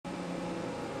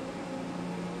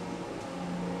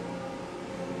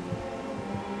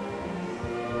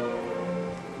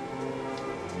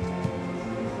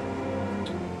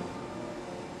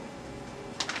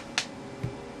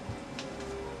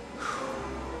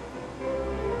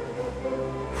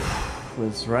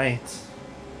was right.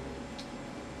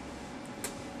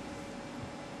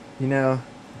 You know,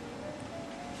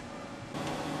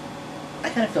 I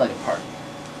kind of feel like a party.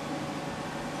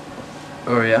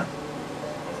 oh yeah?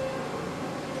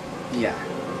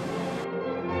 Yeah.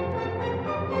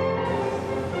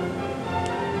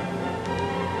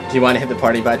 Do you want to hit the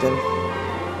party button?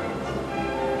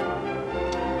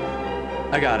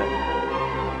 I got it.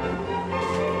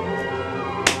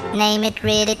 Name it,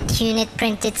 read it, tune it,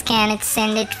 print it, scan it,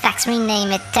 send it, fax,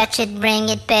 rename it, touch it, bring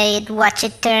it, pay it, watch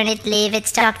it, turn it, leave it,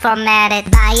 start, format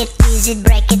it, buy it, use it,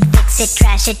 break it, fix it,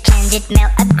 trash it, change it, mail,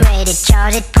 upgrade it,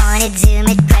 chart it, point it, zoom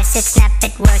it, press it, snap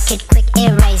it, work it, quick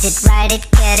erase it, write it,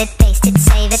 cut it, paste it,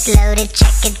 save it, load it,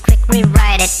 check it, quick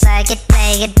rewrite it, plug it,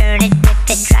 play it, burn it, rip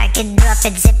it, drag it, drop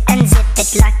it, zip and zip it,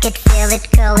 lock it, fill it,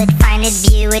 call it, find it,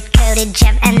 view it, code it,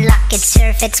 jump and lock it,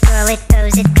 surf it, scroll it,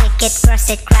 pose it, click it, cross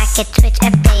it, crack it, switch,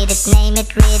 update it, name it,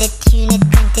 read it, tune it,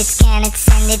 print it, scan it,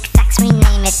 send it, fax,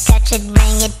 rename it, touch it,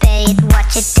 bring it, pay it,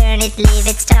 watch it, turn it, leave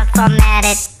it, start, format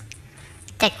it.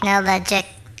 Technologic,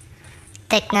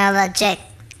 technologic,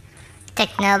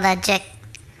 technologic,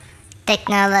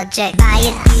 technologic. Buy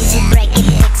it, use it, break it,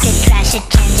 fix it, trash it,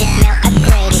 change it, mail,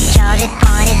 upgrade it, chart it,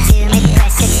 point it, zoom it,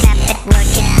 press it, snap it,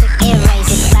 work it, quick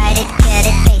erase it, write it, cut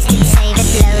it, paste it, save it,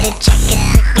 load it, check it,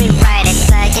 quick rewrite it,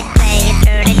 plug it, play it,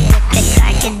 burn it, rip it,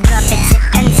 drag it, drop it, zip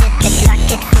and zip it, lock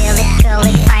it, fill it, call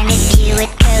it, find it, view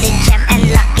it, code it, jump and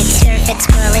lock it, surf it,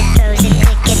 scroll it, pose it,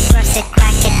 click it, cross it,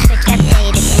 crack it, switch,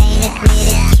 update it, name it, read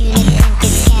it, tune it, print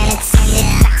it, scan it, send it,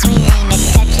 fax, rename it,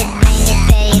 touch it, bring it,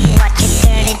 pay it, watch it,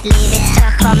 turn it, leave it,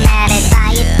 start, format it,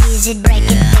 buy it, use it, break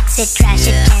it, fix it, trash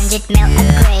it, change it, mail,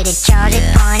 upgrade it, chart it,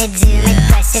 point it, zoom it,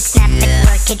 press it, snap it,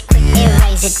 work it, quick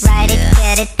erase it, write it,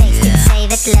 cut it, paste it,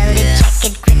 save it, load it, check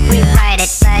it, quick rewrite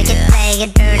it, plug it, play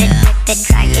it, burn it, rip it,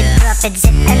 drag it, drop it,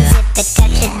 zip and zip it,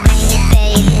 touch it, bring it,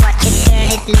 pay it, watch it, turn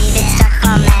it, leave it, start,